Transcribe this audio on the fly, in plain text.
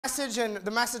Message, and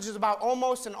the message is about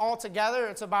almost and altogether.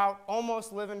 It's about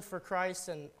almost living for Christ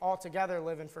and altogether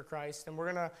living for Christ. And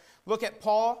we're going to look at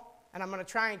Paul, and I'm going to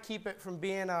try and keep it from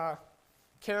being a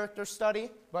character study,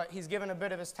 but he's given a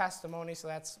bit of his testimony, so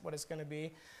that's what it's going to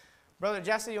be. Brother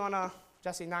Jesse,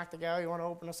 Jesse Noctegal, you want to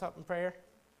open us up in prayer?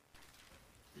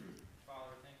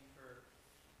 Father, thank you for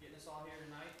getting us all here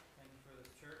tonight. Thank you for this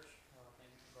church.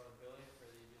 Thank you for Brother Billy, for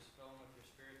you just fill him with your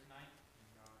spirit tonight.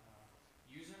 And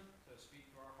use him to speak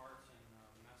to our hearts, and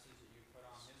the message that you put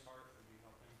on his heart would be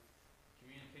helping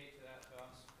communicate to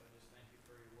us. I just thank you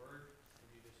for your word.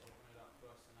 Would you just open it up to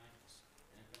us tonight?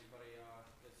 And if anybody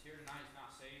that's here tonight is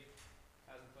not saved,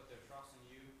 hasn't put their trust in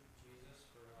you, Jesus,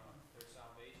 for their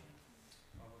salvation,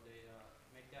 would they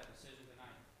make that decision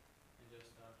tonight and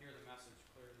just hear the message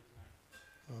clearly tonight?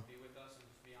 Be with us and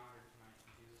just be honored tonight.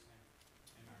 In Jesus' name,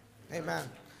 amen. Amen.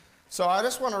 So I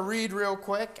just want to read real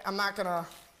quick. I'm not going to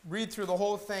read through the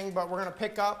whole thing, but we're going to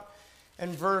pick up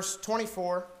in verse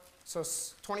 24. So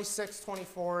 26,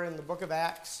 24 in the book of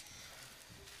Acts.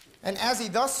 And as he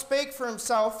thus spake for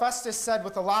himself, Festus said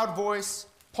with a loud voice,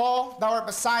 Paul, thou art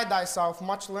beside thyself.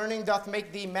 Much learning doth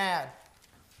make thee mad.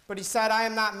 But he said, I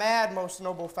am not mad, most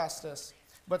noble Festus,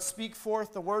 but speak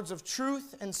forth the words of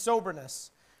truth and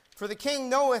soberness. For the king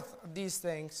knoweth of these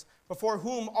things, before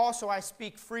whom also I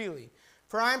speak freely.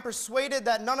 For I am persuaded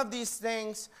that none of these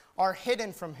things are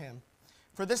hidden from him.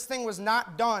 For this thing was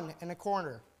not done in a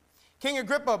corner. King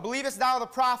Agrippa, believest thou the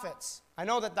prophets? I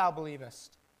know that thou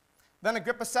believest. Then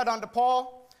Agrippa said unto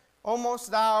Paul,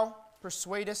 almost thou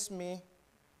persuadest me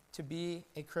to be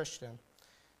a Christian.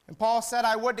 And Paul said,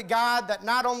 I would to God that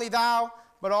not only thou,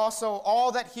 but also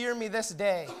all that hear me this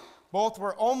day, both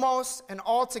were almost and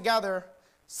altogether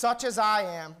such as I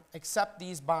am, except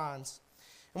these bonds.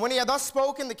 And when he had thus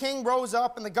spoken, the king rose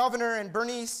up, and the governor and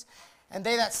Bernice, and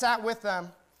they that sat with them.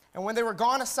 And when they were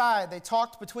gone aside, they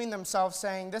talked between themselves,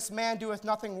 saying, This man doeth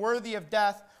nothing worthy of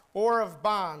death or of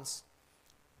bonds.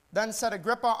 Then said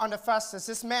Agrippa unto Festus,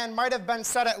 This man might have been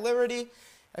set at liberty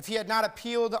if he had not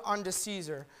appealed unto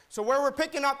Caesar. So where we're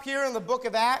picking up here in the book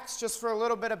of Acts, just for a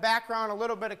little bit of background, a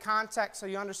little bit of context so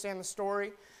you understand the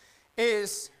story,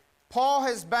 is Paul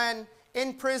has been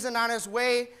in prison on his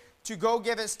way to go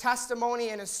give his testimony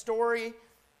and his story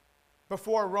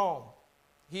before Rome.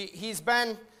 He's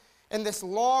been in this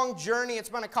long journey. It's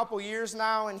been a couple years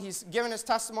now, and he's given his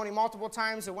testimony multiple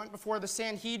times. It went before the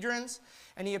Sanhedrins,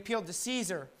 and he appealed to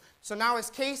Caesar. So now his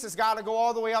case has got to go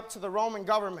all the way up to the Roman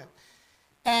government.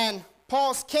 And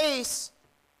Paul's case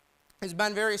has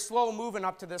been very slow moving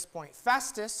up to this point.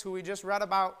 Festus, who we just read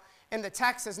about in the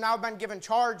text, has now been given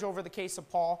charge over the case of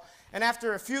Paul. And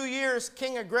after a few years,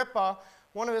 King Agrippa,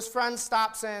 one of his friends,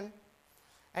 stops in,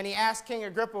 and he asks King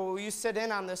Agrippa, will you sit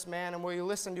in on this man, and will you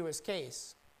listen to his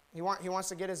case? He wants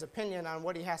to get his opinion on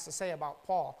what he has to say about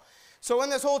Paul. So in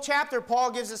this whole chapter,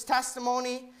 Paul gives his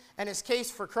testimony and his case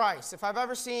for Christ. If I've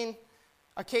ever seen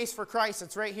a case for Christ,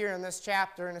 it's right here in this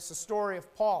chapter, and it's the story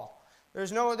of Paul.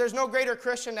 There's no greater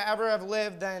Christian to ever have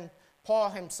lived than Paul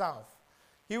himself.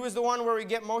 He was the one where we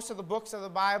get most of the books of the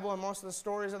Bible and most of the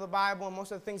stories of the Bible and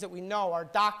most of the things that we know, our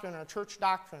doctrine, our church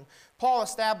doctrine. Paul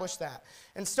established that.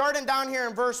 And starting down here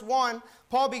in verse 1,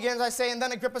 Paul begins by saying, And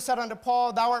then Agrippa said unto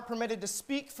Paul, Thou art permitted to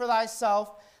speak for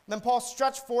thyself. Then Paul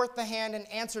stretched forth the hand and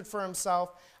answered for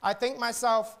himself, I think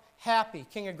myself happy,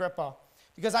 King Agrippa,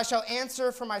 because I shall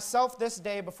answer for myself this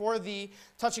day before thee,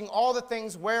 touching all the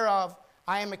things whereof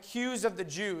I am accused of the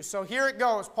Jews. So here it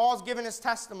goes. Paul's given his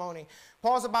testimony.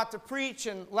 Paul's about to preach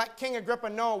and let King Agrippa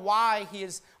know why he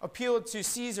has appealed to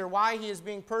Caesar, why he is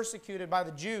being persecuted by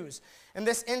the Jews. In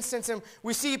this instance, and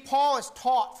we see Paul is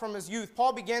taught from his youth.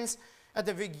 Paul begins at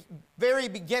the very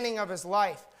beginning of his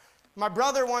life. My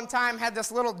brother one time had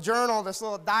this little journal, this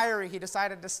little diary he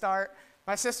decided to start.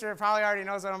 My sister probably already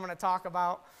knows what I'm going to talk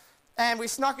about. And we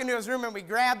snuck into his room and we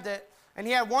grabbed it. And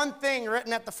he had one thing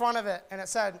written at the front of it, and it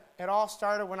said, it all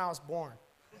started when I was born.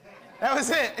 That was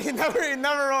it. He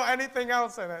never wrote anything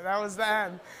else in it. That was the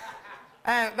end.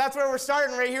 And that's where we're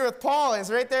starting right here with Paul,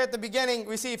 is right there at the beginning.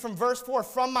 We see from verse 4,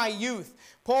 from my youth.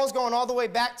 Paul's going all the way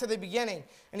back to the beginning.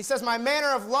 And he says, my manner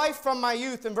of life from my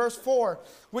youth, in verse 4,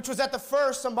 which was at the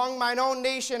first among mine own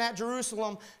nation at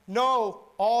Jerusalem, know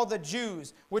all the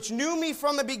Jews, which knew me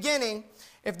from the beginning,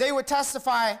 if they would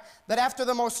testify that after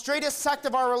the most straightest sect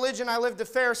of our religion I lived a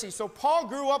Pharisee. So Paul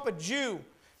grew up a Jew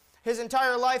his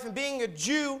entire life, and being a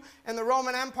Jew in the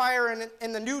Roman Empire and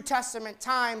in the New Testament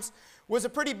times was a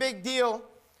pretty big deal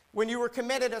when you were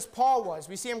committed as Paul was.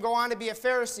 We see him go on to be a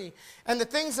Pharisee. And the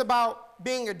things about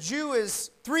being a Jew is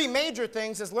three major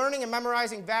things, is learning and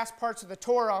memorizing vast parts of the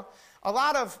Torah, a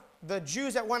lot of the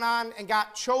Jews that went on and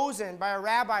got chosen by a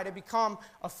rabbi to become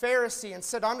a Pharisee and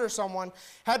sit under someone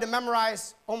had to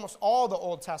memorize almost all the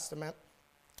Old Testament.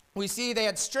 We see they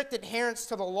had strict adherence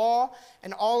to the law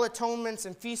and all atonements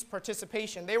and feast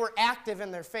participation. They were active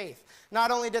in their faith.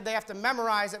 Not only did they have to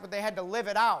memorize it, but they had to live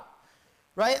it out.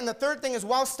 Right? And the third thing is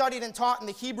well studied and taught in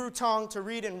the Hebrew tongue to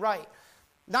read and write.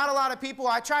 Not a lot of people,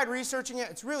 I tried researching it,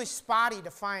 it's really spotty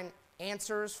to find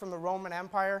answers from the Roman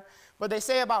Empire, but they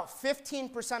say about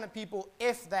 15% of people,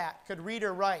 if that, could read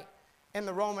or write in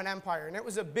the Roman Empire. And it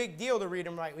was a big deal to read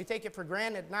and write. We take it for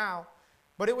granted now,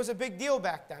 but it was a big deal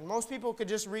back then. Most people could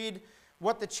just read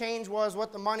what the change was,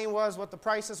 what the money was, what the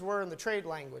prices were in the trade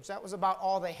language. That was about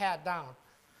all they had down.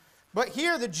 But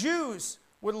here the Jews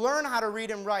would learn how to read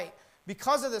and write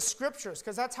because of the scriptures,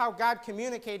 because that's how God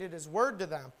communicated his word to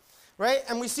them. Right?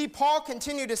 And we see Paul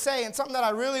continue to say, and something that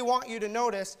I really want you to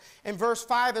notice in verse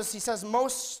 5 is he says,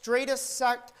 most straightest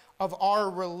sect of our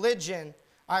religion,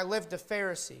 I lived a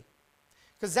Pharisee.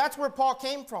 Because that's where Paul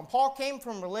came from. Paul came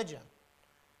from religion.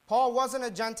 Paul wasn't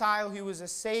a Gentile. He was a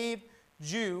saved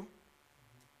Jew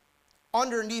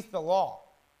underneath the law.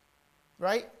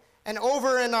 Right? And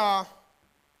over in, I'm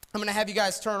going to have you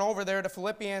guys turn over there to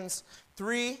Philippians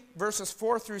 3, verses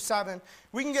 4 through 7.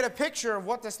 We can get a picture of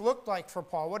what this looked like for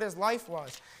Paul, what his life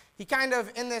was. He kind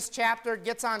of, in this chapter,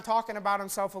 gets on talking about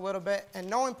himself a little bit. And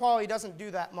knowing Paul, he doesn't do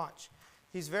that much.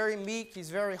 He's very meek. He's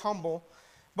very humble.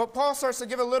 But Paul starts to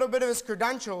give a little bit of his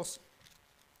credentials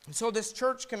so this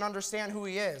church can understand who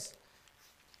he is.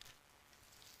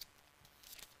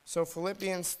 So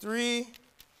Philippians 3,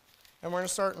 and we're going to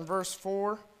start in verse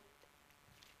 4.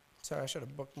 Sorry, I should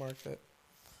have bookmarked it.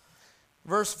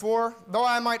 Verse 4, though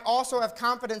I might also have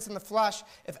confidence in the flesh,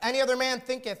 if any other man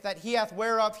thinketh that he hath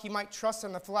whereof he might trust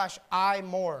in the flesh, I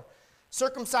more.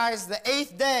 Circumcised the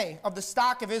 8th day of the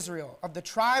stock of Israel, of the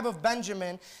tribe of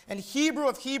Benjamin, and Hebrew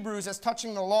of Hebrews, as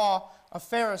touching the law, a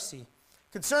Pharisee.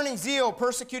 Concerning zeal,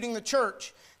 persecuting the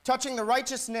church, touching the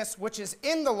righteousness which is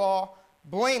in the law,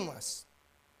 blameless.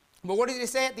 But what did he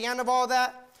say at the end of all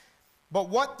that? But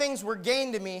what things were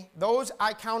gained to me, those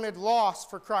I counted loss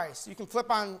for Christ. You can flip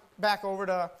on back over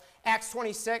to Acts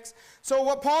 26. So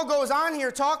what Paul goes on here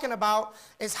talking about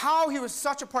is how he was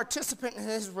such a participant in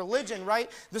his religion, right?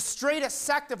 The straightest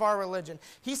sect of our religion.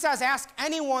 He says, ask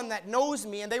anyone that knows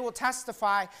me, and they will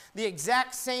testify the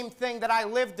exact same thing, that I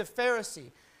lived a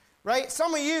Pharisee, right?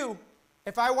 Some of you,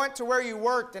 if I went to where you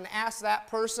worked and asked that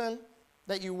person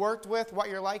that you worked with what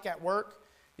you're like at work,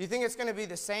 do you think it's going to be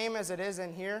the same as it is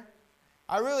in here?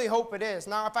 I really hope it is.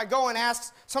 Now, if I go and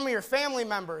ask some of your family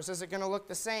members, is it going to look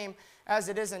the same as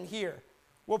it is in here?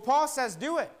 Well, Paul says,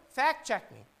 do it. Fact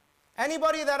check me.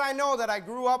 Anybody that I know that I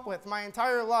grew up with my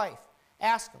entire life,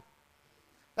 ask them.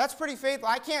 That's pretty faithful.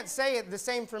 I can't say it the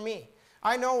same for me.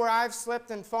 I know where I've slipped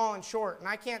and fallen short, and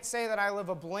I can't say that I live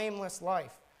a blameless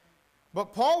life.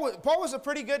 But Paul was a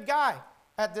pretty good guy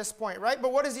at this point, right?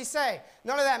 But what does he say?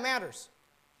 None of that matters.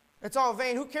 It's all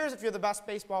vain. Who cares if you're the best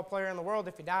baseball player in the world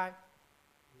if you die?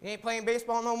 You ain't playing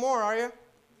baseball no more, are you?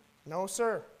 No,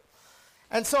 sir.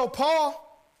 And so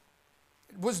Paul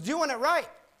was doing it right.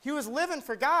 He was living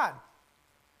for God.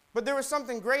 But there was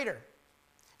something greater.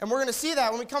 And we're going to see that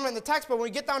when we come in the text, but when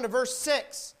we get down to verse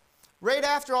 6, right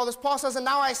after all this, Paul says, and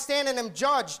now I stand and am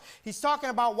judged. He's talking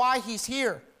about why he's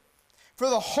here. For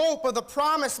the hope of the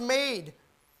promise made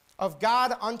of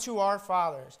God unto our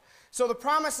fathers. So the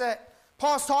promise that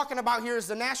Paul's talking about here is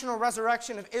the national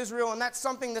resurrection of Israel, and that's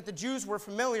something that the Jews were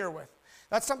familiar with.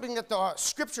 That's something that the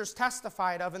scriptures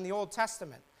testified of in the Old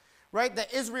Testament, right?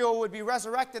 That Israel would be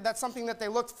resurrected. That's something that they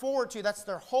looked forward to. That's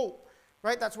their hope,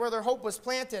 right? That's where their hope was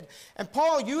planted. And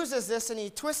Paul uses this, and he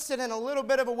twists it in a little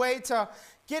bit of a way to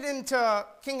get into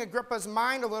King Agrippa's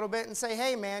mind a little bit and say,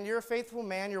 hey, man, you're a faithful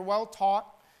man. You're well taught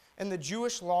in the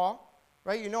Jewish law,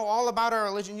 right? You know all about our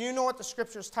religion. You know what the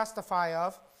scriptures testify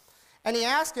of. And he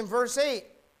asked in verse 8,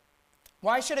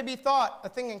 why should it be thought a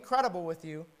thing incredible with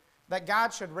you that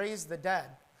God should raise the dead?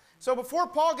 So before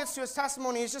Paul gets to his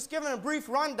testimony, he's just giving a brief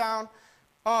rundown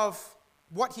of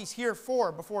what he's here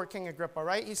for before King Agrippa,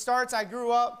 right? He starts, I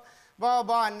grew up, blah,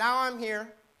 blah, blah, and now I'm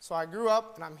here. So I grew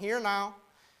up, and I'm here now,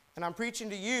 and I'm preaching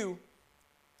to you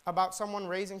about someone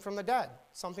raising from the dead,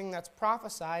 something that's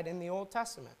prophesied in the Old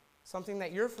Testament, something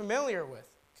that you're familiar with,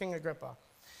 King Agrippa.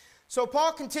 So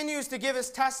Paul continues to give his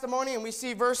testimony, and we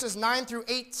see verses 9 through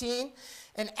 18.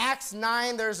 In Acts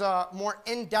 9, there's a more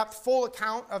in-depth, full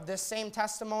account of this same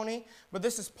testimony, but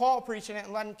this is Paul preaching it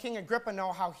and letting King Agrippa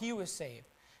know how he was saved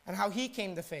and how he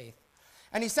came to faith.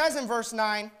 And he says in verse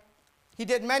 9, he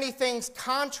did many things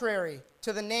contrary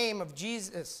to the name of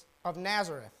Jesus of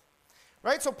Nazareth,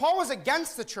 right? So Paul was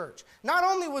against the church. Not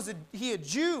only was he a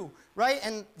Jew, right,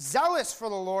 and zealous for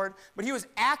the Lord, but he was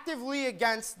actively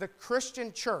against the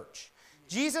Christian church.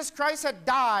 Jesus Christ had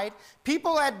died.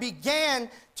 People had began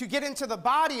to get into the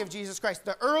body of Jesus Christ,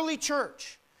 the early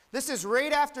church. This is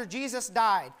right after Jesus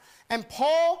died. And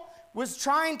Paul was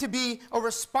trying to be a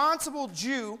responsible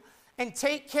Jew and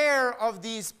take care of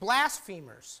these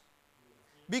blasphemers.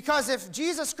 Because if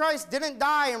Jesus Christ didn't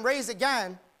die and raise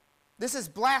again, this is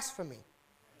blasphemy.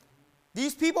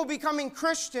 These people becoming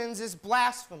Christians is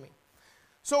blasphemy.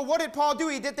 So what did Paul do?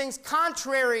 He did things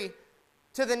contrary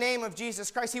to the name of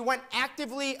Jesus Christ. He went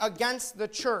actively against the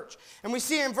church. And we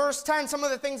see in verse 10 some of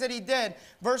the things that he did.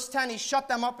 Verse 10, he shut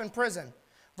them up in prison.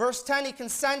 Verse 10, he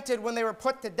consented when they were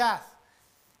put to death.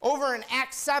 Over in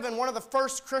Acts 7, one of the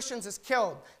first Christians is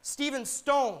killed. Stephen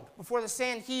stoned before the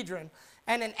Sanhedrin.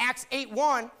 And in Acts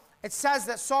 8:1, it says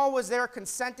that Saul was there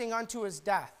consenting unto his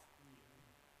death.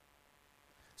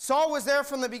 Saul was there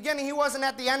from the beginning. He wasn't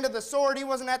at the end of the sword. He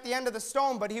wasn't at the end of the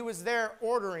stone, but he was there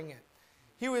ordering it.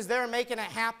 He was there making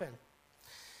it happen.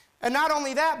 And not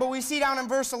only that, but we see down in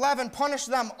verse 11, punished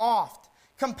them oft,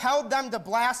 compelled them to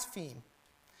blaspheme.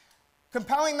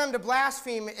 Compelling them to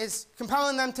blaspheme is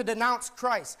compelling them to denounce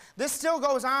Christ. This still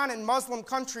goes on in Muslim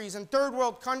countries and third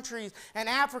world countries and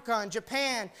Africa and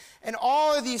Japan and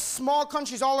all of these small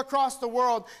countries all across the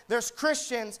world. There's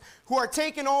Christians who are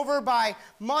taken over by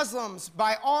Muslims,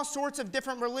 by all sorts of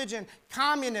different religion,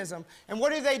 communism. And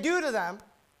what do they do to them?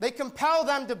 They compel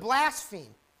them to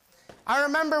blaspheme. I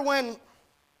remember when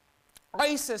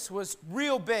ISIS was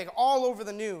real big all over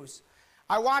the news.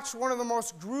 I watched one of the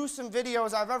most gruesome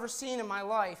videos I've ever seen in my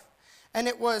life, and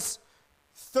it was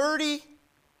 30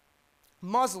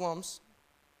 Muslims,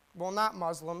 well, not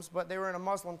Muslims, but they were in a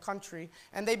Muslim country,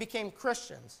 and they became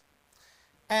Christians.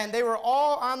 And they were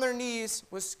all on their knees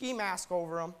with ski mask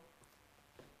over them,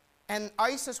 and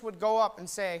ISIS would go up and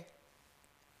say,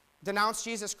 denounce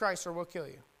Jesus Christ or we'll kill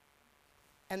you.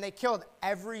 And they killed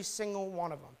every single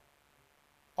one of them,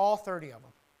 all 30 of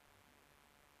them.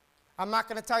 I'm not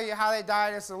going to tell you how they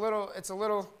died. It's a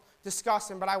little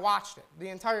disgusting, but I watched it, the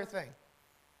entire thing.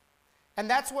 And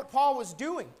that's what Paul was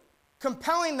doing,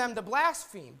 compelling them to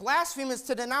blaspheme. Blaspheme is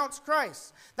to denounce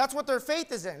Christ. That's what their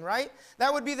faith is in, right?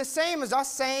 That would be the same as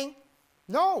us saying,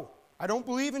 no, I don't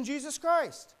believe in Jesus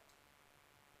Christ.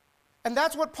 And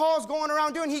that's what Paul's going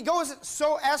around doing. He goes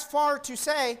so as far to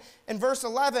say in verse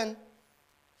 11,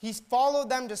 he's followed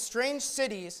them to strange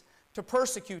cities to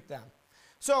persecute them.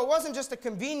 So it wasn't just a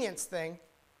convenience thing.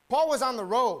 Paul was on the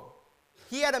road.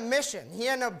 He had a mission. He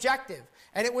had an objective.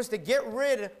 And it was to get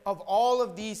rid of all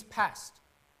of these pests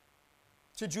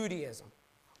to Judaism.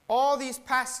 All these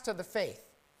pests to the faith.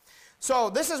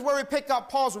 So this is where we pick up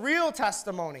Paul's real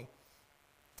testimony.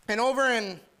 And over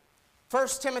in 1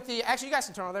 Timothy, actually you guys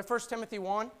can turn over there, 1 Timothy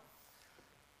 1,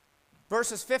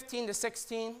 verses 15 to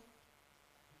 16.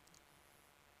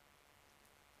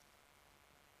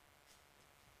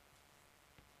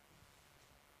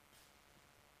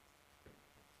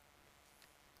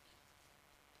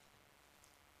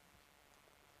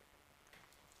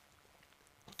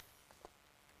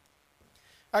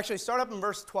 Actually, start up in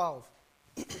verse 12.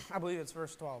 I believe it's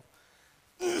verse 12.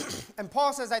 And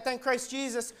Paul says, I thank Christ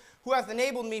Jesus, who hath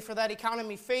enabled me, for that he counted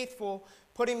me faithful,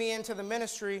 putting me into the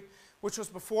ministry, which was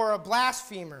before a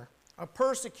blasphemer, a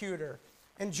persecutor,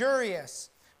 injurious.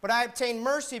 But I obtained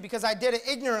mercy because I did it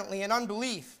ignorantly in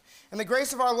unbelief. And the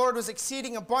grace of our Lord was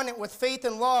exceeding abundant with faith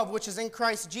and love, which is in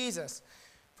Christ Jesus.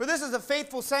 For this is a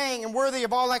faithful saying and worthy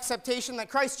of all acceptation, that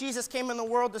Christ Jesus came in the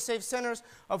world to save sinners,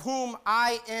 of whom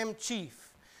I am chief.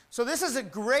 So this is a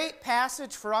great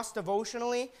passage for us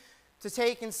devotionally to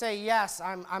take and say, yes,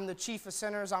 I'm the chief of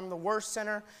sinners, I'm the worst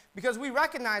sinner, because we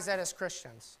recognize that as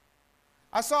Christians.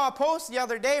 I saw a post the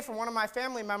other day from one of my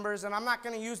family members, and I'm not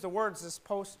going to use the words this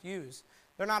post used.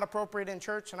 They're not appropriate in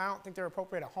church, and I don't think they're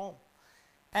appropriate at home.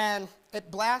 And it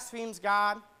blasphemes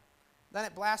God, then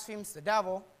it blasphemes the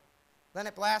devil, then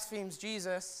it blasphemes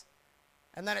Jesus,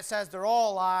 and then it says they're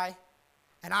all a lie,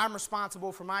 and I'm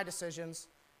responsible for my decisions,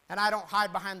 and I don't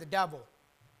hide behind the devil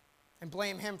and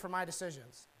blame him for my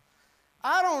decisions.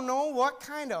 I don't know what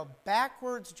kind of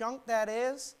backwards junk that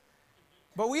is,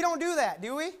 but we don't do that,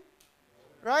 do we?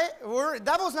 Right? The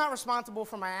devil's not responsible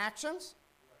for my actions.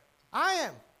 I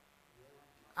am.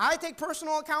 I take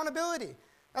personal accountability.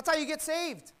 That's how you get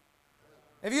saved.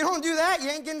 If you don't do that, you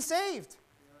ain't getting saved.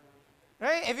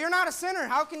 Right? If you're not a sinner,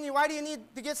 why do you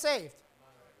need to get saved?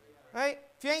 Right?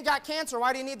 If you ain't got cancer,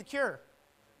 why do you need the cure?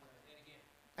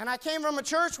 And I came from a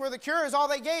church where the cure is all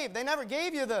they gave. They never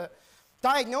gave you the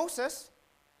diagnosis.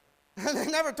 They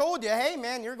never told you, hey,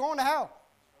 man, you're going to hell.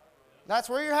 That's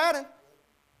where you're heading.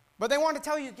 But they want to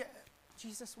tell you,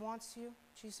 Jesus wants you.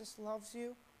 Jesus loves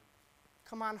you.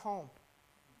 Come on home.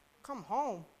 Come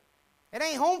home. It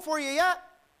ain't home for you yet.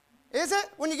 Is it?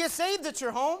 When you get saved, it's your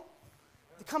home.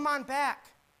 Come on back.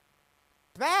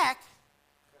 Back?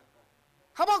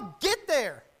 How about get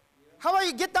there? How about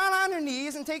you get down on your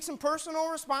knees and take some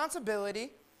personal responsibility,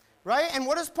 right? And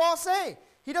what does Paul say?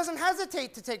 He doesn't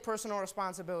hesitate to take personal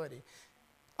responsibility.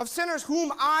 Of sinners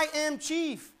whom I am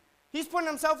chief. He's putting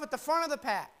himself at the front of the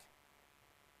pack.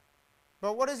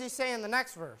 But what does he say in the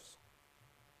next verse?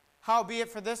 Howbeit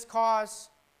for this cause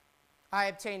I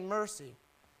obtained mercy,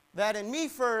 that in me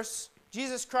first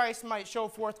Jesus Christ might show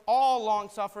forth all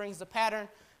longsuffering, the pattern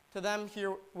to them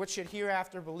here which should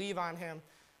hereafter believe on him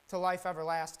to life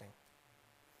everlasting.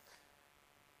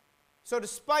 So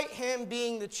despite him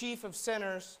being the chief of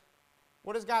sinners,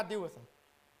 what does God do with him?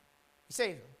 He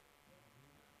saves him.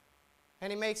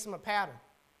 And he makes him a pattern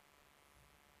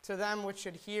to them which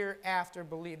should hereafter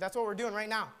believe. That's what we're doing right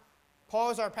now. Paul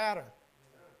is our pattern.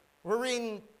 We're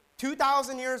reading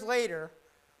 2,000 years later,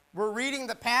 we're reading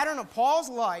the pattern of Paul's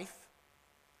life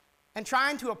and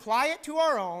trying to apply it to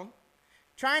our own,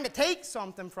 trying to take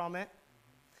something from it,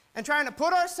 and trying to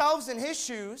put ourselves in his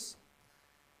shoes,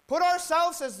 put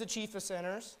ourselves as the chief of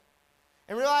sinners,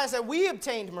 and realize that we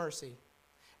obtained mercy,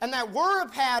 and that we're a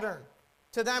pattern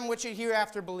to them which should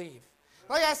hereafter believe.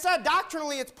 Like I said,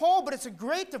 doctrinally it's Paul, but it's a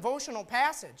great devotional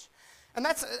passage. And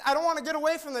I don't want to get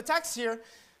away from the text here,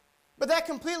 but that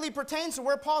completely pertains to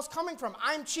where Paul's coming from.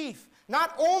 I'm chief.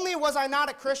 Not only was I not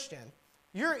a Christian,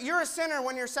 you're a sinner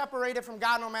when you're separated from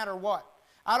God no matter what.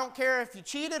 I don't care if you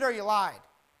cheated or you lied.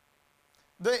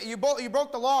 You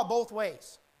broke the law both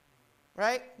ways,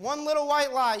 right? One little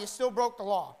white lie, you still broke the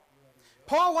law.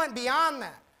 Paul went beyond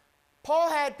that. Paul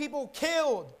had people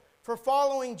killed for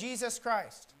following Jesus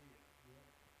Christ.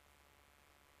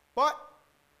 But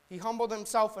he humbled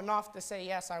himself enough to say,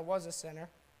 yes, I was a sinner.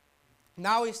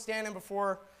 Now he's standing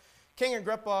before King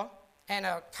Agrippa and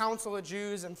a council of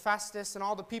Jews and Festus and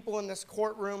all the people in this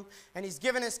courtroom, and he's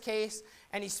given his case,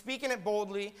 and he's speaking it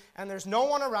boldly, and there's no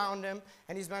one around him,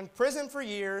 and he's been in prison for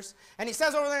years, and he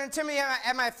says over there in Timothy,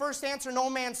 at my first answer, no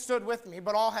man stood with me,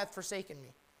 but all hath forsaken me.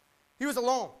 He was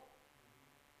alone.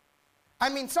 I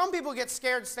mean, some people get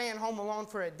scared staying home alone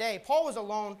for a day. Paul was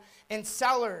alone in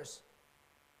cellars,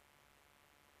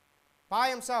 by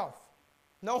himself,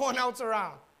 no one else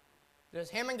around,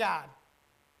 just him and God.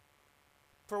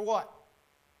 For what?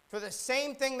 For the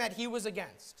same thing that he was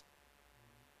against.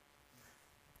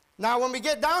 Now, when we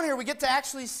get down here, we get to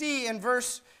actually see in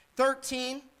verse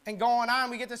 13 and going on,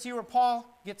 we get to see where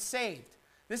Paul gets saved.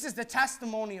 This is the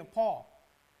testimony of Paul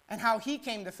and how he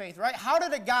came to faith, right? How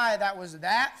did a guy that was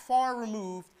that far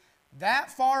removed, that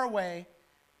far away,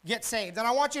 get saved? And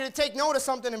I want you to take note of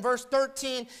something in verse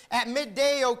 13. At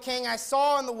midday, O king, I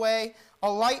saw in the way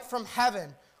a light from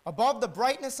heaven, above the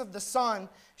brightness of the sun,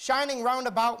 shining round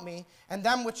about me, and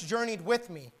them which journeyed with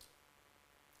me.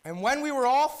 And when we were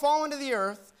all fallen to the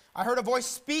earth, I heard a voice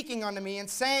speaking unto me, and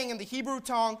saying in the Hebrew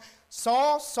tongue,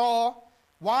 Saul, Saul,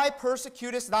 why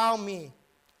persecutest thou me?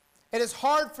 It is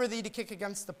hard for thee to kick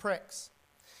against the pricks.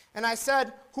 And I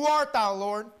said, Who art thou,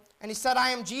 Lord? And he said,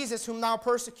 I am Jesus, whom thou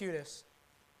persecutest.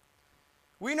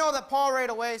 We know that Paul right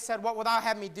away said, What wilt thou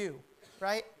have me do?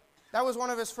 Right? That was one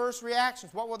of his first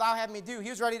reactions. What wilt thou have me do? He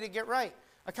was ready to get right.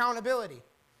 Accountability.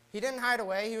 He didn't hide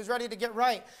away. He was ready to get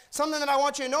right. Something that I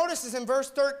want you to notice is in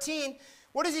verse 13,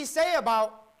 what does he say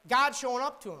about God showing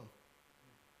up to him?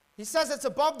 He says it's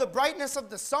above the brightness of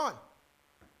the sun.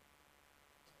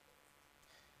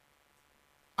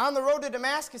 On the road to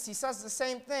Damascus, he says the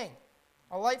same thing.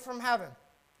 A light from heaven,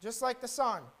 just like the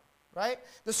sun, right?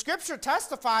 The scripture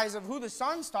testifies of who the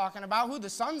sun's talking about, who the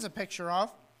sun's a picture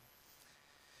of.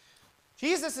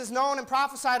 Jesus is known and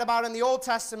prophesied about in the Old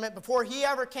Testament before he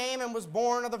ever came and was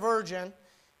born of the Virgin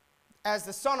as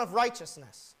the Son of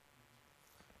Righteousness.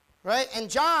 Right? And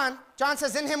John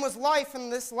says, in him was life,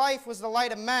 and this life was the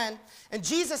light of men. And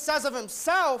Jesus says of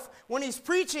himself, when he's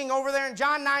preaching over there in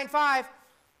John 9:5,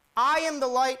 I am the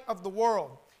light of the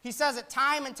world. He says it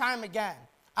time and time again.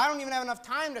 I don't even have enough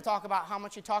time to talk about how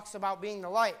much he talks about being the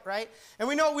light, right? And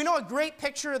we know a great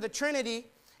picture of the Trinity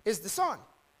is the sun.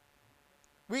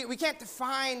 We can't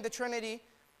define the Trinity,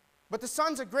 but the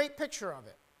sun's a great picture of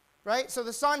it, right? So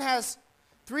the sun has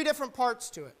three different parts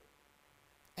to it.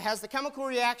 It has the chemical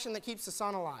reaction that keeps the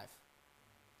sun alive.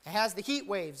 It has the heat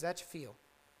waves that you feel.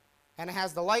 And it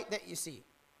has the light that you see.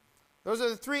 Those are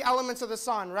the three elements of the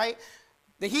sun, right?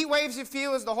 The heat waves you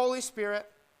feel is the Holy Spirit.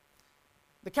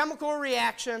 The chemical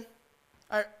reaction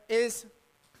is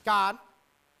God.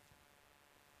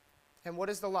 And what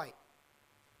is the light?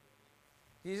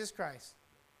 Jesus Christ.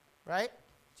 Right?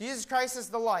 Jesus Christ is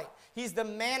the light. He's the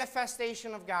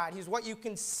manifestation of God. He's what you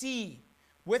can see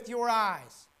with your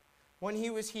eyes when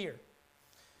he was here.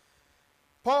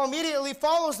 Paul immediately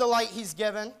follows the light he's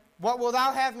given. What wilt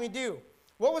thou have me do?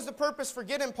 What was the purpose for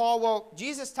getting Paul? Well,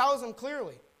 Jesus tells him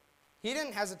clearly. He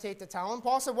didn't hesitate to tell him.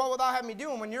 Paul said, what wilt thou have me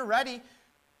do? And when you're ready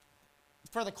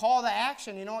for the call to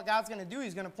action, you know what God's going to do?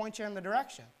 He's going to point you in the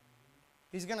direction.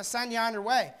 He's going to send you on your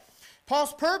way.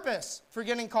 Paul's purpose for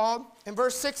getting called, in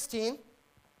verse 16,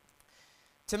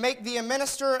 to make thee a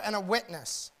minister and a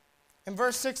witness. In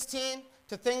verse 16,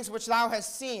 to things which thou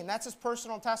hast seen. That's his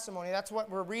personal testimony. That's what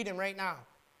we're reading right now.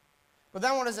 But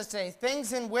then what does it say?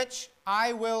 Things in which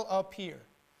I will appear.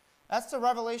 That's the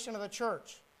revelation of the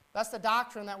church. That's the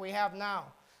doctrine that we have now.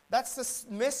 That's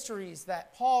the mysteries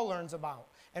that Paul learns about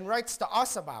and writes to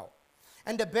us about.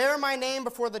 And to bear my name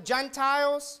before the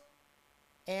Gentiles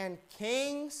and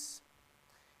kings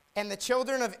and the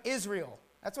children of Israel.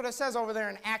 That's what it says over there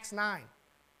in Acts 9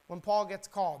 when Paul gets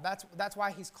called. That's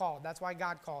why he's called. That's why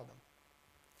God called him.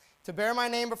 To bear my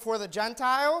name before the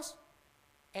Gentiles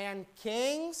and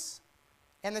kings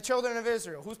and the children of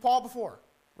Israel. Who's Paul before?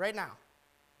 Right now.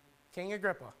 King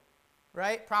Agrippa.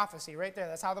 Right? Prophecy right there.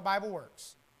 That's how the Bible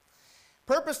works.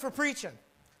 Purpose for preaching.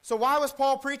 So why was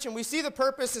Paul preaching? We see the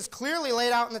purpose is clearly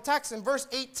laid out in the text in verse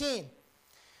 18.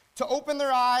 To open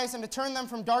their eyes and to turn them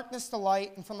from darkness to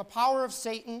light and from the power of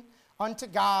Satan unto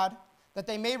God, that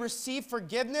they may receive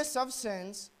forgiveness of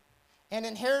sins and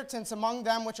inheritance among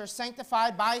them which are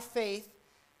sanctified by faith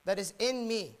that is in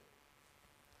me.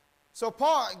 So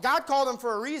God called him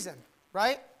for a reason,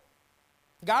 right?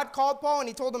 God called Paul and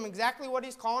he told him exactly what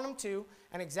he's calling him to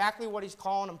and exactly what he's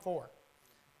calling him for.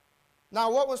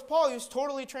 Now, what was Paul? He was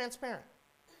totally transparent.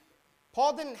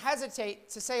 Paul didn't hesitate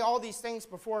to say all these things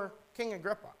before King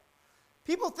Agrippa.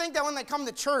 People think that when they come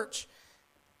to church,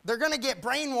 they're going to get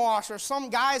brainwashed or some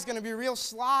guy's going to be real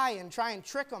sly and try and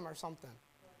trick them or something.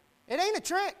 It ain't a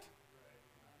trick.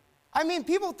 I mean,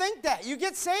 people think that. You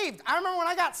get saved. I remember when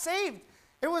I got saved,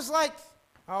 it was like,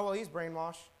 oh, well, he's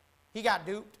brainwashed. He got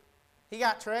duped. He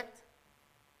got tricked.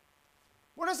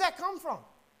 Where does that come from?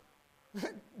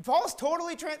 Paul's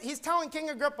totally, he's telling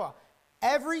King Agrippa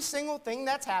every single thing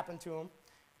that's happened to him,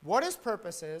 what his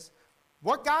purpose is,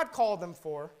 what God called him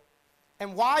for,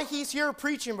 and why he's here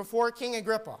preaching before King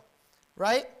Agrippa,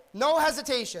 right? No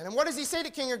hesitation. And what does he say to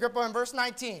King Agrippa in verse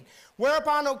 19?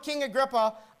 Whereupon, O King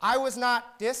Agrippa, I was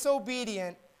not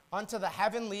disobedient unto the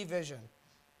heavenly vision,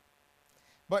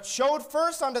 but showed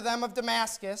first unto them of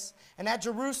Damascus and at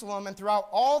Jerusalem and throughout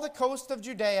all the coast of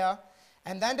Judea,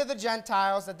 and then to the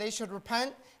Gentiles, that they should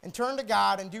repent and turn to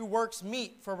God and do works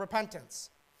meet for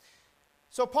repentance.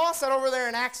 So Paul said over there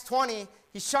in Acts 20,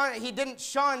 he didn't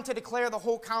shun to declare the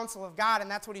whole counsel of God,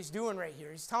 and that's what he's doing right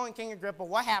here. He's telling King Agrippa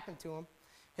what happened to him,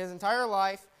 his entire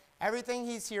life, everything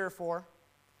he's here for.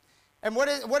 And what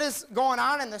is going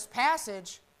on in this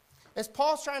passage is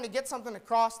Paul's trying to get something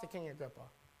across to King Agrippa.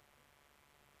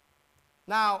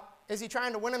 Now, is he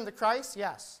trying to win him to Christ?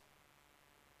 Yes.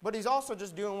 But he's also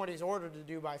just doing what he's ordered to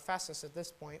do by Festus at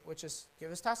this point, which is give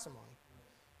his testimony.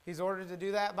 He's ordered to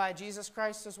do that by Jesus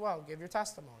Christ as well. Give your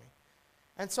testimony.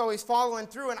 And so he's following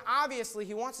through, and obviously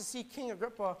he wants to see King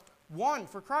Agrippa won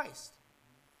for Christ.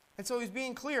 And so he's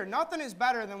being clear. Nothing is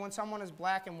better than when someone is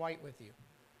black and white with you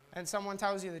and someone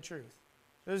tells you the truth.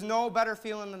 There's no better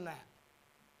feeling than that.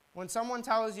 When someone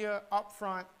tells you up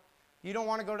front, you don't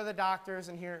want to go to the doctors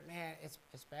and hear, man, it's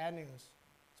bad news.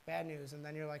 It's bad news. And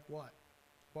then you're like, what?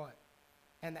 What?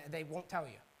 And they won't tell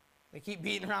you. They keep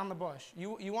beating around the bush.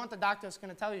 You want the doctor that's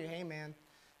going to tell you, hey, man,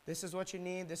 this is what you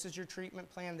need. This is your treatment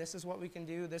plan. This is what we can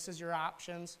do. This is your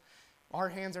options. Our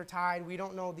hands are tied. We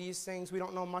don't know these things. We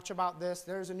don't know much about this.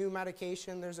 There's a new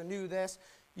medication. There's a new this.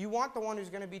 You want the one who's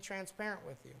going to be transparent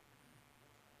with you.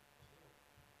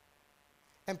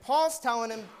 And Paul's telling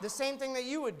him the same thing that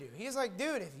you would do. He's like,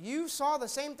 dude, if you saw the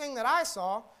same thing that I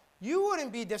saw, you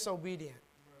wouldn't be disobedient.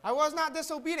 I was not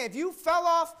disobedient. If you fell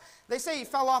off, they say he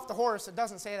fell off the horse. It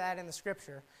doesn't say that in the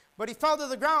scripture. But he fell to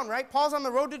the ground, right? Paul's on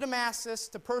the road to Damascus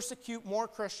to persecute more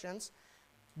Christians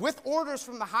with orders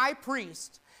from the high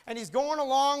priest. And he's going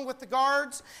along with the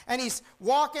guards, and he's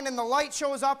walking, and the light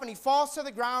shows up, and he falls to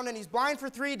the ground, and he's blind for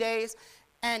 3 days.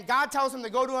 And God tells him to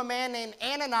go to a man named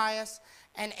Ananias,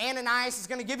 and Ananias is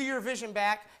going to give you your vision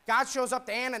back. God shows up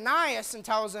to Ananias and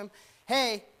tells him,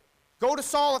 hey, go to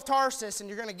Saul of Tarsus, and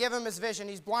you're going to give him his vision.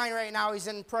 He's blind right now. He's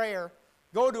in prayer.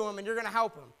 Go to him, and you're going to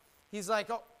help him. He's like,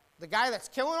 oh, the guy that's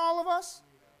killing all of us?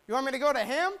 You want me to go to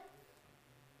him?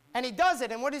 And he does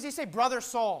it, and what does he say? Brother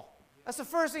Saul. That's the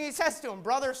first thing he says to him,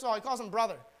 Brother Saul. He calls him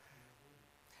brother.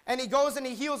 And he goes and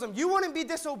he heals him. You wouldn't be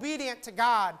disobedient to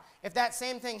God if that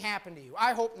same thing happened to you.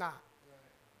 I hope not.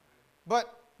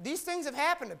 But these things have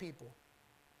happened to people.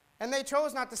 And they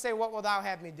chose not to say, what wilt thou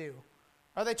have me do?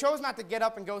 Or they chose not to get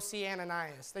up and go see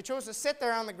Ananias. They chose to sit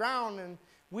there on the ground and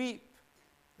weep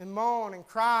and moan and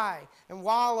cry and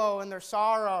wallow in their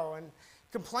sorrow and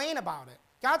complain about it.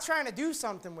 God's trying to do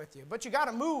something with you, but you got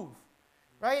to move,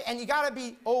 right? And you got to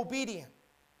be obedient.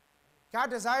 God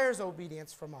desires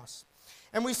obedience from us.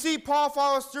 And we see Paul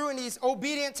follows through and he's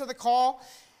obedient to the call.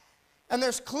 And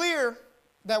there's clear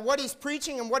that what he's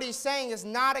preaching and what he's saying is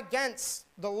not against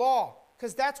the law,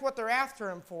 because that's what they're after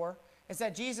him for, is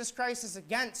that Jesus Christ is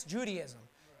against Judaism.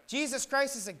 Jesus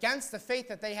Christ is against the faith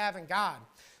that they have in God.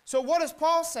 So what does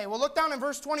Paul say? Well, look down in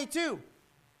verse 22.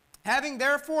 Having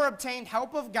therefore obtained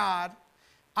help of God,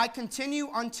 I continue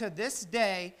unto this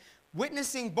day,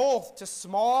 witnessing both to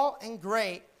small and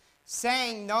great,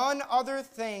 saying none other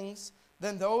things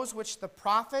than those which the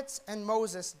prophets and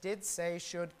Moses did say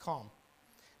should come.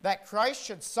 That Christ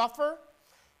should suffer,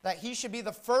 that he should be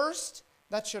the first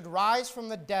that should rise from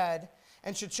the dead,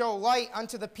 and should show light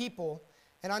unto the people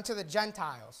and unto the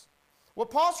Gentiles. What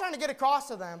Paul's trying to get across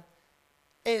to them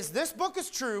is this book is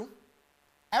true.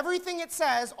 Everything it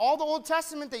says, all the Old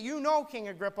Testament that you know, King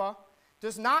Agrippa,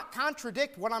 does not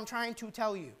contradict what I'm trying to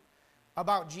tell you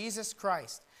about Jesus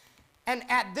Christ. And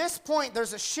at this point,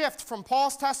 there's a shift from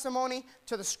Paul's testimony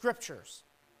to the Scriptures.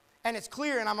 And it's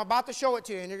clear, and I'm about to show it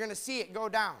to you, and you're going to see it go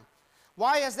down.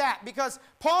 Why is that? Because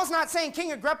Paul's not saying,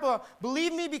 King Agrippa,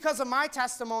 believe me because of my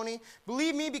testimony,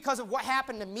 believe me because of what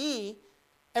happened to me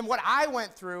and what I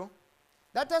went through.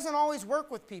 That doesn't always work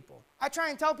with people. I try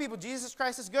and tell people Jesus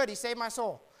Christ is good. He saved my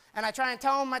soul. And I try and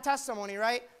tell them my testimony,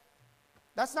 right?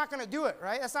 That's not going to do it,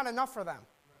 right? That's not enough for them.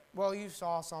 Well, you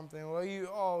saw something. Well,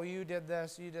 you did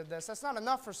this, you did this. That's not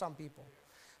enough for some people.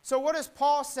 So what does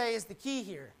Paul say is the key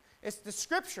here? It's the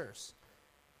Scriptures.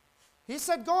 He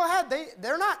said, go ahead.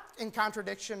 They're not in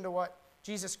contradiction to what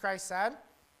Jesus Christ said.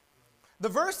 The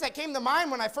verse that came to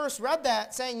mind when I first read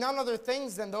that, saying none other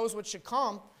things than those which should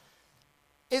come,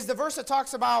 is the verse that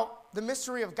talks about the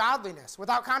mystery of godliness.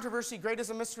 Without controversy, great is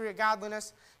the mystery of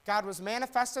godliness. God was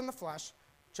manifest in the flesh,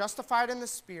 justified in the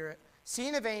Spirit,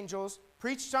 seen of angels,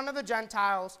 preached unto the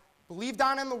Gentiles, believed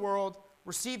on in the world,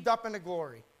 received up into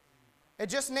glory. It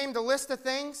just named a list of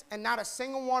things, and not a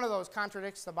single one of those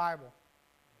contradicts the Bible,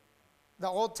 the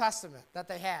Old Testament that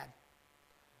they had.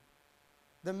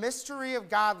 The mystery of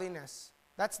godliness.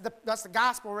 That's the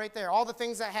gospel right there. All the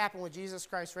things that happen with Jesus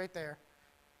Christ right there.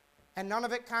 And none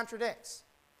of it contradicts.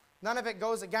 None of it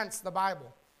goes against the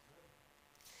Bible.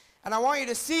 And I want you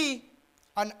to see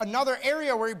another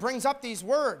area where he brings up these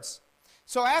words.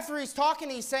 So after he's talking,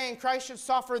 he's saying Christ should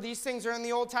suffer. These things are in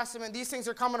the Old Testament. These things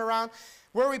are coming around.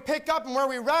 Where we pick up and where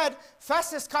we read,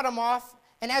 Festus cut him off.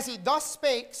 And as he thus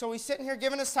spake, so he's sitting here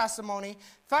giving his testimony,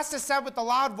 Festus said with a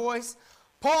loud voice,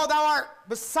 Paul, thou art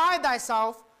beside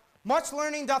thyself. Much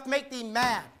learning doth make thee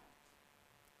mad.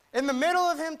 In the middle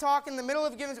of him talking, in the middle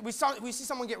of giving, we see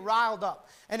someone get riled up.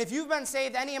 And if you've been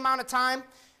saved any amount of time,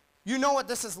 you know what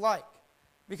this is like.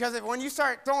 Because when you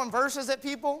start throwing verses at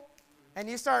people, and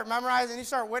you start memorizing, you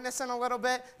start witnessing a little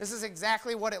bit, this is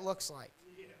exactly what it looks like.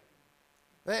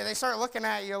 Yeah. They start looking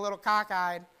at you a little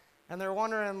cockeyed, and they're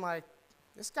wondering, like,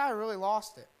 this guy really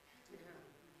lost it. Yeah.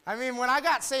 I mean, when I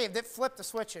got saved, it flipped a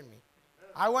switch in me.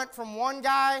 I went from one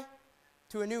guy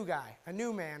to a new guy, a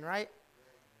new man, right?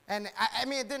 And I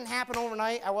mean, it didn't happen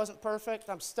overnight. I wasn't perfect.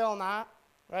 I'm still not,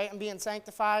 right? I'm being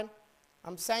sanctified.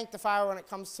 I'm sanctified when it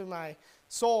comes to my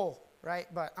soul, right?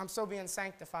 But I'm still being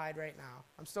sanctified right now.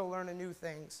 I'm still learning new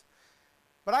things.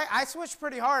 But I switched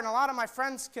pretty hard, and a lot of my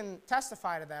friends can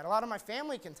testify to that. A lot of my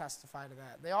family can testify to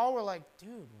that. They all were like,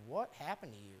 dude, what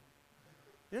happened to you?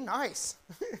 You're nice.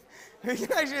 we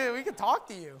can talk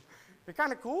to you. You're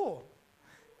kind of cool.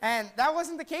 And that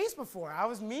wasn't the case before. I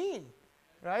was mean,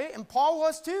 right? And Paul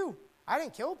was too. I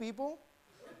didn't kill people,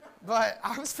 but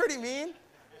I was pretty mean.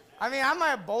 I mean, I might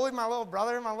have bullied my little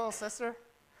brother and my little sister.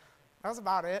 That was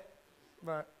about it,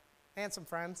 and some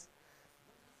friends.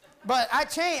 But I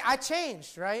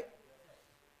changed, right?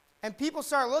 And people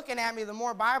start looking at me, the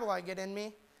more Bible I get in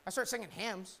me. I start singing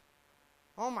hymns.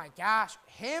 Oh my gosh,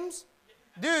 hymns?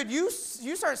 Dude, you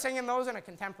start singing those in a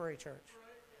contemporary church.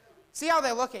 See how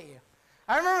they look at you.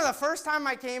 I remember the first time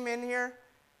I came in here,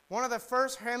 one of the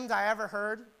first hymns I ever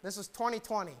heard, this was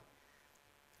 2020.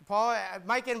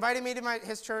 Mike invited me to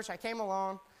his church. I came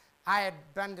along. I had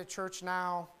been to church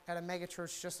now at a mega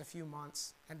church just a few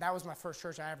months, and that was my first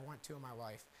church I ever went to in my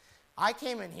life. I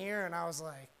came in here, and I was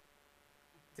like,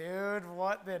 dude,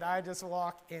 what did I just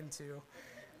walk into?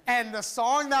 And the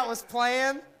song that was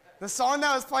playing,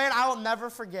 I will never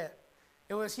forget.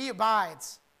 It was He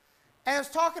Abides. And it was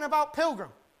talking about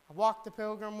pilgrim. I walked the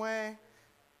pilgrim way.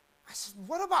 I said,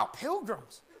 what about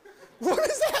pilgrims? What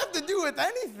does that have to do with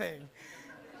anything?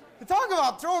 You talk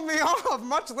about throwing me off.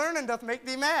 Much learning doth make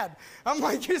thee mad. I'm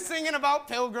like, you're singing about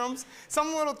pilgrims,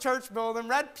 some little church building,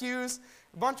 red pews,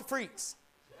 a bunch of freaks.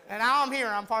 And now I'm here,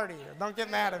 I'm part of you. Don't get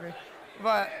mad at me.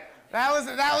 But that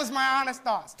was my honest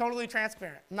thoughts, totally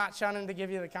transparent. I'm not shunning to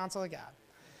give you the counsel of God.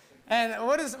 And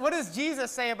what does Jesus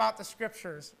say about the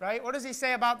scriptures, right? What does he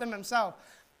say about them himself?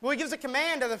 Well, he gives a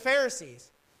command to the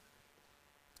Pharisees.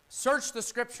 Search the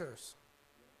scriptures.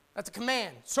 That's a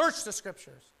command. Search the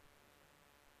scriptures.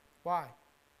 Why?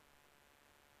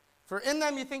 For in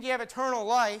them you think you have eternal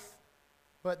life,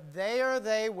 but they are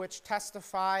they which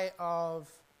testify of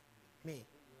me.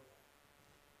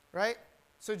 Right?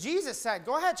 So Jesus said,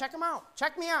 go ahead, check them out.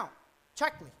 Check me out.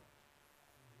 Check me.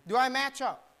 Do I match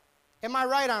up? Am I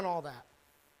right on all that?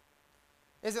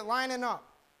 Is it lining up?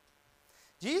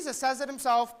 Jesus says it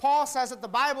himself. Paul says it. The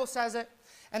Bible says it.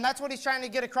 And that's what he's trying to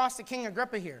get across to King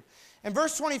Agrippa here. In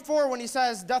verse 24, when he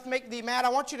says, doth make thee mad, I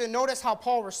want you to notice how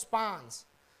Paul responds.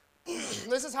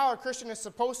 This is how a Christian is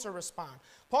supposed to respond.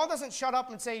 Paul doesn't shut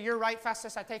up and say, you're right,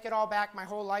 Festus, I take it all back. My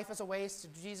whole life is a waste.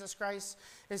 Jesus Christ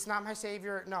is not my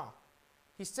Savior. No.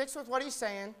 He sticks with what he's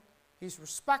saying. He's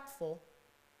respectful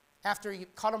after he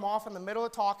cut him off in the middle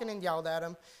of talking and yelled at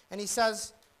him. And he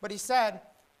says, but he said,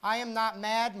 I am not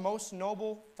mad, most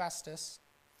noble Festus,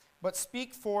 but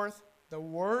speak forth the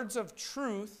words of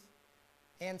truth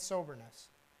and soberness.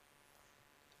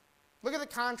 Look at the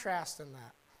contrast in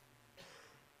that.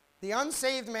 The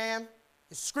unsaved man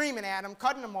is screaming at him,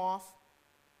 cutting him off.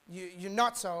 You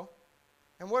nutso.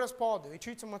 And what does Paul do? He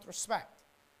treats him with respect.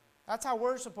 That's how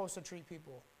we're supposed to treat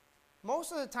people.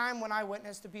 Most of the time when I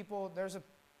witness to people,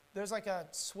 there's like a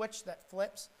switch that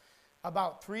flips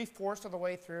about 3/4 of the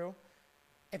way through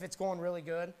if it's going really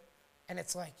good. And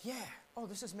it's like, yeah, oh,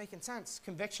 this is making sense.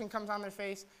 Conviction comes on their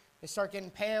face. They start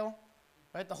getting pale,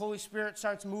 right? The Holy Spirit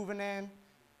starts moving in.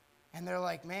 And they're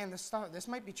like, man, this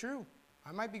might be true.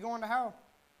 I might be going to hell.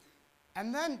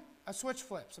 And then a switch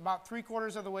flips about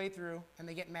 3/4 of the way through, and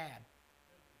they get mad.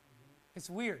 It's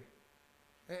weird.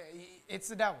 It's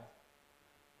the devil.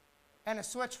 And a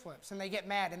switch flips, and they get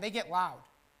mad, and they get loud.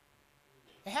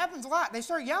 It happens a lot. They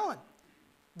start yelling.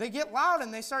 They get loud,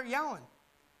 and they start yelling.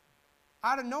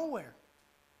 Out of nowhere.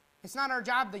 It's not our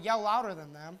job to yell louder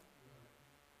than them,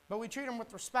 but we treat them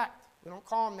with respect. We don't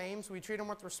call them names. We treat them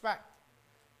with respect.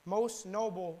 Most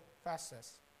noble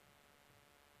Festus.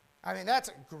 I mean, that's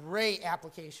a great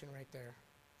application right there.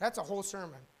 That's a whole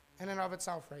sermon in and of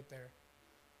itself right there.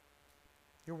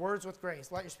 Your words with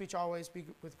grace. Let your speech always be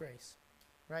with grace,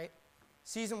 right?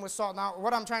 Seasoned with salt. Now,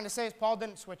 what I'm trying to say is Paul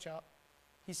didn't switch up.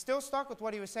 He still stuck with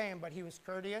what he was saying, but he was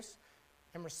courteous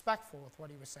and respectful with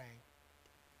what he was saying.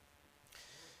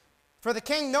 For the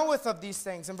king knoweth of these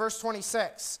things, in verse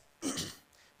 26,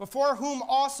 before whom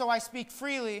also I speak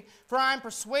freely, for I am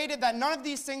persuaded that none of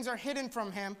these things are hidden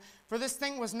from him, for this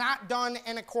thing was not done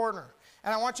in a corner.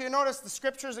 And I want you to notice the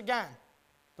scriptures again.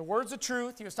 The words of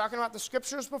truth. He was talking about the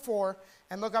scriptures before,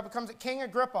 and look up, it comes at King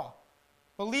Agrippa.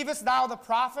 Believest thou the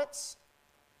prophets?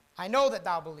 I know that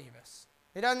thou believest.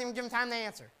 He doesn't even give him time to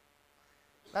answer.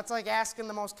 That's like asking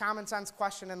the most common sense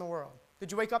question in the world.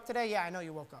 Did you wake up today? Yeah, I know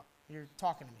you woke up. You're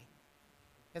talking to me.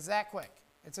 It's that quick.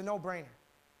 It's a no-brainer.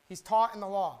 He's taught in the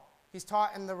law. He's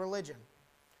taught in the religion.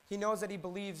 He knows that he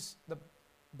believes the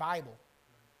Bible,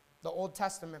 the Old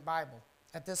Testament Bible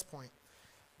at this point.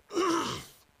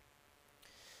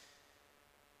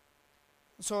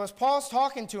 So as Paul's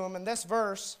talking to him in this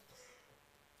verse,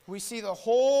 we see the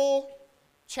whole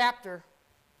chapter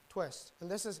twist. And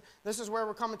this is where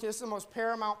we're coming to. This is the most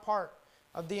paramount part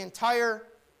of the entire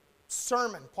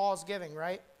sermon Paul's giving,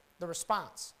 right? The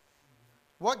response.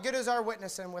 What good is our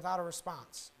witnessing without a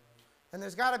response? And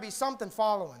there's got to be something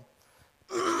following.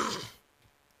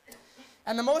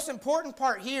 And the most important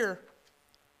part here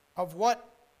of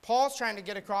what Paul's trying to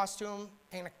get across to him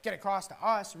and get across to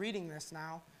us reading this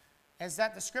now is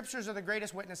that the scriptures are the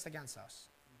greatest witness against us.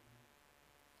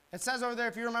 It says over there,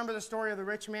 if you remember the story of the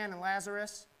rich man and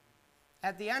Lazarus,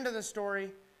 at the end of the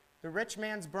story, the rich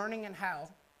man's burning in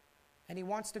hell, and he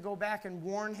wants to go back and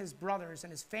warn his brothers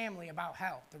and his family about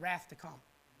hell, the wrath to come.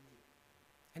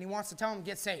 And he wants to tell them,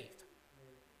 get saved.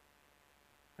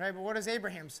 Right, but what does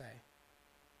Abraham say?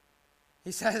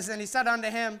 He says, and he said unto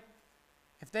him,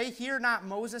 if they hear not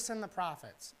Moses and the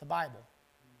prophets, the Bible,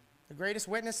 the greatest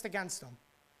witness against them,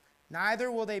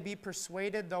 neither will they be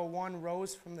persuaded though one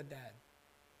rose from the dead.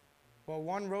 Well,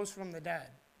 one rose from the dead.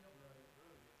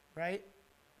 Right?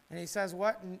 And he says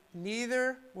what?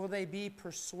 Neither will they be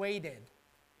persuaded.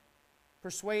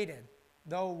 Persuaded,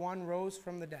 though one rose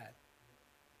from the dead.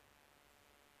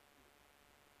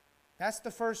 That's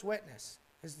the first witness,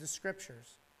 is the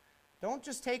scriptures. Don't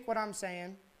just take what I'm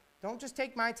saying. Don't just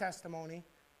take my testimony.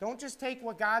 Don't just take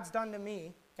what God's done to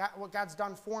me, what God's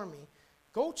done for me.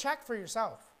 Go check for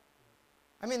yourself.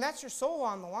 I mean, that's your soul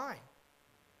on the line.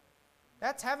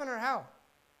 That's heaven or hell.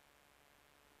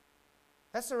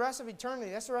 That's the rest of eternity.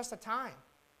 That's the rest of time.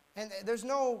 And there's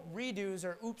no redos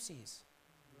or oopsies.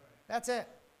 That's it.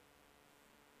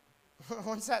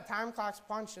 Once that time clock's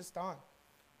punched, it's done.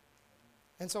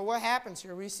 And so what happens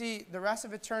here? We see the rest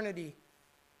of eternity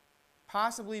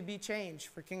possibly be changed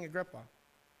for King Agrippa.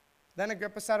 Then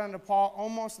Agrippa said unto Paul,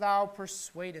 almost thou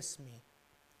persuadest me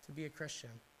to be a Christian.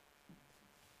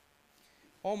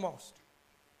 Almost.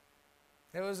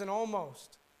 It was an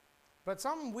almost. But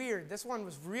something weird, this one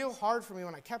was real hard for me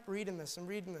when I kept reading this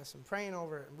and praying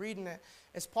over it and reading it.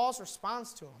 It's Paul's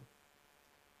response to him.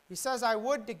 He says, I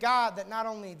would to God that not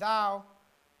only thou,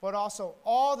 but also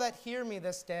all that hear me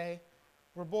this day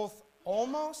were both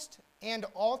almost and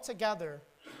altogether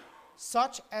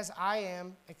such as I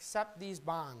am, except these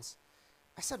bonds.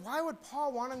 I said, why would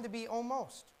Paul want him to be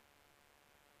almost?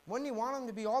 Wouldn't he want him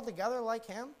to be altogether like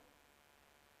him?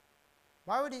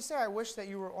 Why would he say, I wish that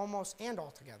you were almost and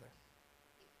altogether?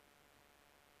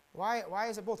 Why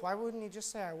is it both? Why wouldn't he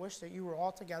just say, I wish that you were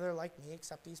altogether like me,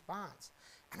 except these bonds?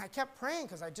 And I kept praying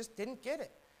because I just didn't get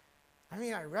it. I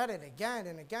mean, I read it again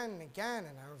and again and again,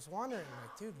 and I was wondering,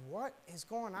 like, dude, what is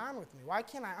going on with me? Why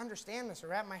can't I understand this or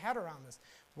wrap my head around this?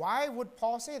 Why would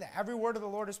Paul say that? Every word of the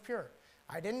Lord is pure.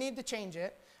 I didn't need to change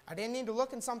it. I didn't need to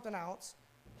look in something else.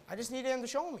 I just needed him to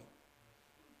show me.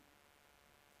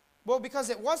 Well, because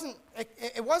it wasn't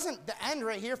the end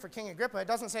right here for King Agrippa. It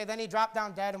doesn't say then he dropped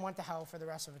down dead and went to hell for the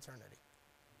rest of eternity.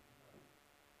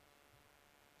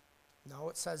 No,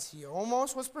 it says he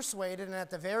almost was persuaded, and at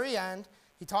the very end,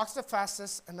 he talks to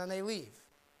Festus, and then they leave.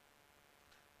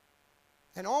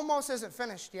 And almost isn't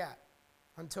finished yet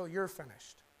until you're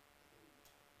finished.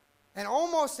 And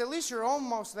almost, at least you're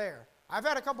almost there. I've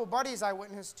had a couple buddies I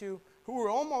witnessed to who were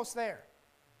almost there.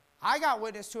 I got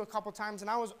witnessed to a couple times, and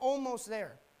I was almost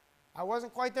there. I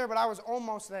wasn't quite there, but I was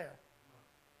almost there.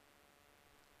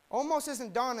 Almost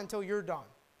isn't done until you're done.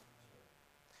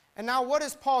 And now what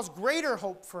is Paul's greater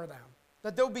hope for them?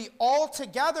 That they'll be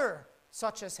altogether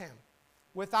such as him,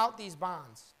 without these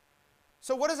bonds.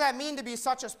 So what does that mean to be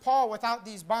such as Paul without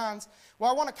these bonds? Well,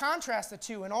 I want to contrast the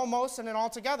two, an almost and an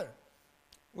altogether.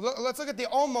 Let's look at the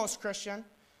almost Christian.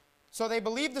 So they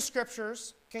believe the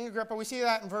scriptures, King Agrippa, we see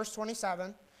that in verse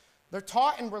 27. They're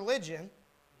taught in religion,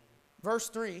 verse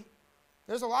 3.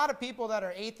 There's a lot of people that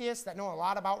are atheists that know a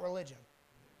lot about religion,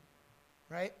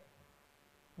 right?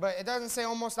 But it doesn't say,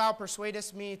 almost thou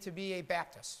persuadest me to be a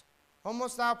Baptist.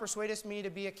 Almost thou persuadest me to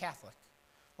be a Catholic.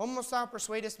 Almost thou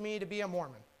persuadest me to be a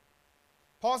Mormon.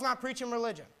 Paul's not preaching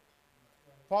religion.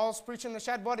 Paul's preaching the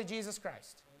shed blood of Jesus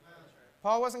Christ.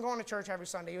 Paul wasn't going to church every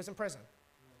Sunday. He was in prison.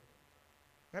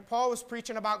 Right? Paul was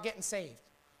preaching about getting saved,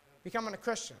 becoming a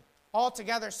Christian,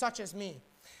 altogether such as me.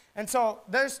 And so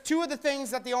there's two of the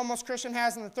things that the almost Christian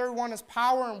has, and the third one is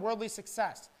power and worldly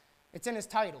success. It's in his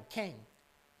title, King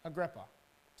Agrippa.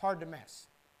 It's hard to miss.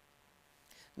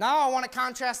 Now I want to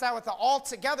contrast that with the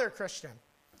altogether Christian,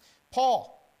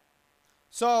 Paul.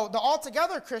 So the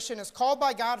altogether Christian is called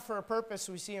by God for a purpose,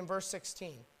 we see in verse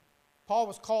 16. Paul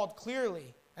was called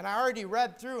clearly, and I already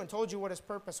read through and told you what his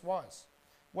purpose was,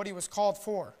 what he was called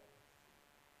for.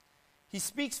 He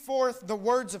speaks forth the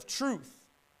words of truth.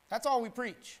 That's all we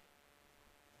preach.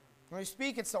 When we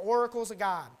speak, it's the oracles of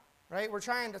God, right? We're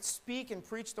trying to speak and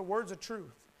preach the words of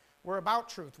truth. We're about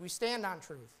truth. We stand on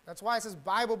truth. That's why it says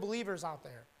Bible believers out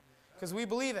there, because we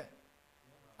believe it.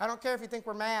 I don't care if you think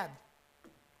we're mad.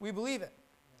 We believe it,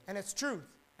 and it's truth,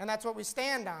 and that's what we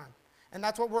stand on, and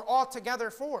that's what we're all together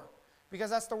for, because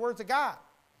that's the words of God.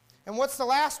 And what's the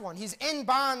last one? He's in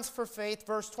bonds for faith,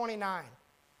 verse 29.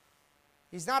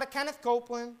 He's not a Kenneth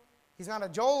Copeland. He's not a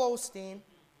Joel Osteen.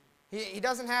 He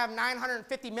doesn't have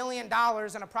 $950 million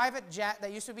in a private jet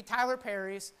that used to be Tyler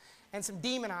Perry's and some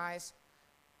demon eyes.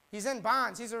 He's in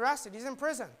bonds. He's arrested. He's in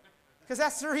prison. Because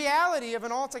that's the reality of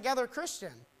an altogether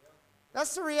Christian.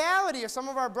 That's the reality of some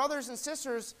of our brothers and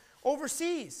sisters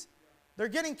overseas. They're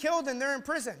getting killed and they're in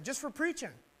prison just for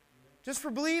preaching, just for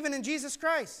believing in Jesus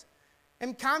Christ.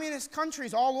 In communist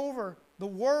countries all over the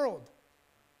world,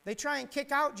 they try and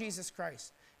kick out Jesus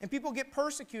Christ. And people get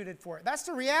persecuted for it. That's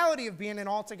the reality of being an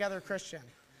altogether Christian.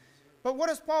 But what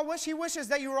does Paul wish? He wishes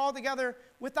that you were all together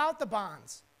without the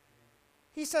bonds.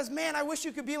 He says, man, I wish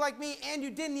you could be like me and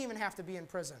you didn't even have to be in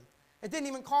prison. It didn't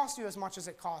even cost you as much as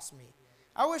it cost me.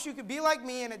 I wish you could be like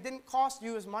me and it didn't cost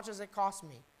you as much as it cost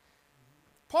me.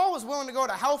 Paul was willing to go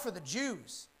to hell for the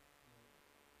Jews.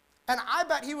 And I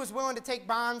bet he was willing to take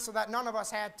bonds so that none of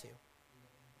us had to.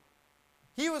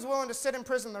 He was willing to sit in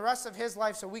prison the rest of his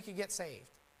life so we could get saved.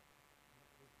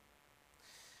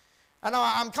 I know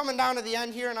I'm coming down to the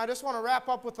end here, and I just want to wrap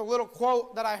up with a little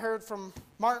quote that I heard from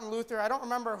Martin Luther. I don't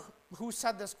remember who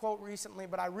said this quote recently,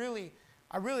 but I really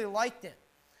liked it.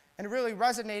 And it really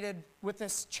resonated with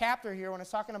this chapter here when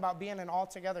it's talking about being an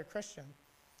altogether Christian.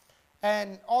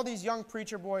 And all these young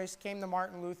preacher boys came to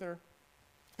Martin Luther,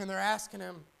 and they're asking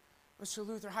him, Mr.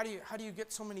 Luther, how do you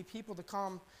get so many people to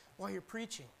come while you're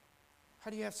preaching?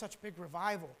 How do you have such big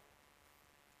revival?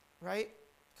 Right?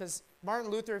 Because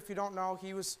Martin Luther, if you don't know,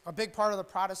 he was a big part of the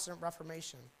Protestant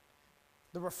Reformation.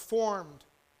 The Reformed,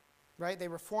 right? They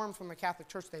reformed from the Catholic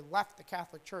Church. They left the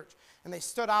Catholic Church, and they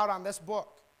stood out on this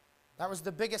book. That was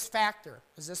the biggest factor,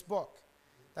 is this book.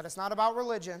 That it's not about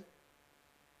religion.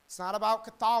 It's not about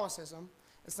Catholicism.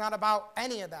 It's not about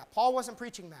any of that. Paul wasn't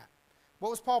preaching that.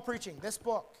 What was Paul preaching? This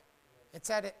book. It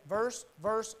said it verse,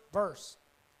 verse, verse.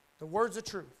 The words of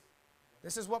truth.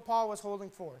 This is what Paul was holding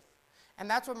forth. And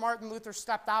that's what Martin Luther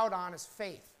stepped out on, is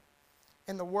faith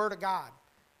in the Word of God,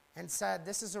 and said,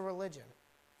 this is a religion.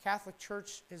 Catholic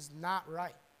Church is not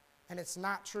right, and it's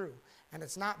not true, and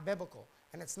it's not biblical,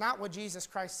 and it's not what Jesus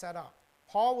Christ set up.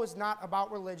 Paul was not about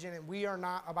religion, and we are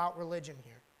not about religion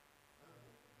here.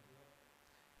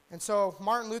 And so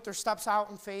Martin Luther steps out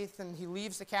in faith, and he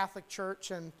leaves the Catholic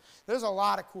Church, and there's a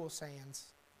lot of cool sayings.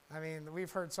 I mean, we've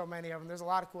heard so many of them. There's a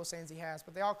lot of cool sayings he has,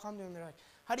 but they all come to him, and they're like,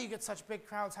 how do you get such big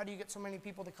crowds? How do you get so many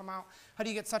people to come out? How do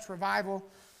you get such revival?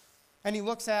 And he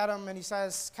looks at them, and he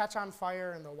says, catch on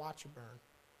fire, and they'll watch you burn.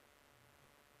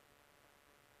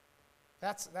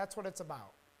 That's what it's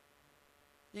about.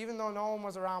 Even though no one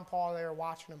was around Paul, they were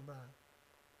watching him burn.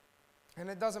 And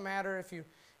it doesn't matter if you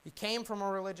came from a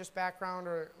religious background,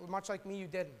 or much like me, you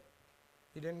didn't.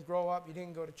 You didn't grow up. You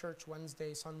didn't go to church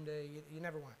Wednesday, Sunday. You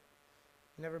never went.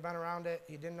 You never been around it.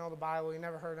 You didn't know the Bible. You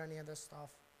never heard any of this stuff.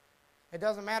 It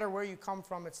doesn't matter where you come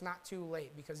from. It's not too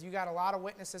late, because you got a lot of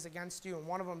witnesses against you, and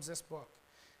one of them's this book.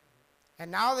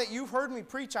 And now that you've heard me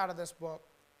preach out of this book,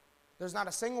 there's not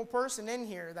a single person in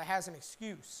here that has an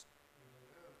excuse,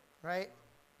 right?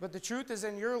 But the truth is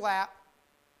in your lap,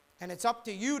 and it's up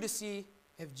to you to see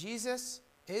if Jesus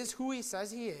is who he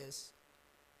says he is,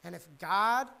 and if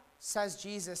God says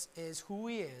Jesus is who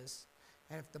he is,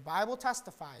 and if the Bible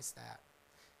testifies that,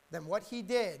 then what he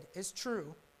did is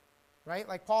true, right?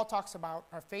 Like Paul talks about,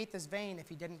 our faith is vain if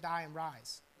he didn't die and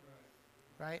rise,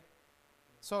 right?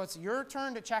 So it's your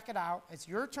turn to check it out. It's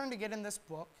your turn to get in this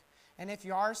book. And if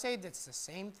you are saved, it's the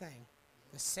same thing,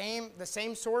 the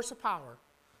same source of power,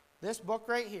 this book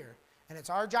right here. And it's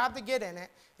our job to get in it.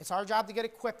 It's our job to get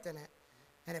equipped in it.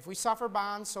 And if we suffer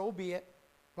bonds, so be it.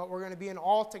 But we're going to be an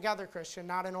all-together Christian,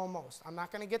 not an almost. I'm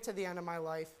not going to get to the end of my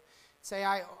life, say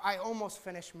I almost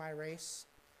finished my race.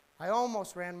 I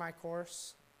almost ran my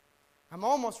course. I'm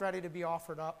almost ready to be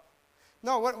offered up.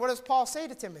 No, what does Paul say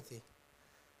to Timothy?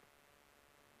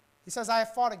 He says, I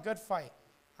have fought a good fight.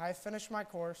 I have finished my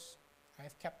course. I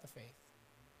have kept the faith.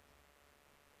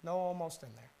 No almost in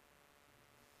there.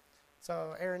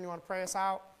 So, Aaron, you want to pray us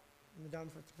out? I'm done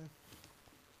for today.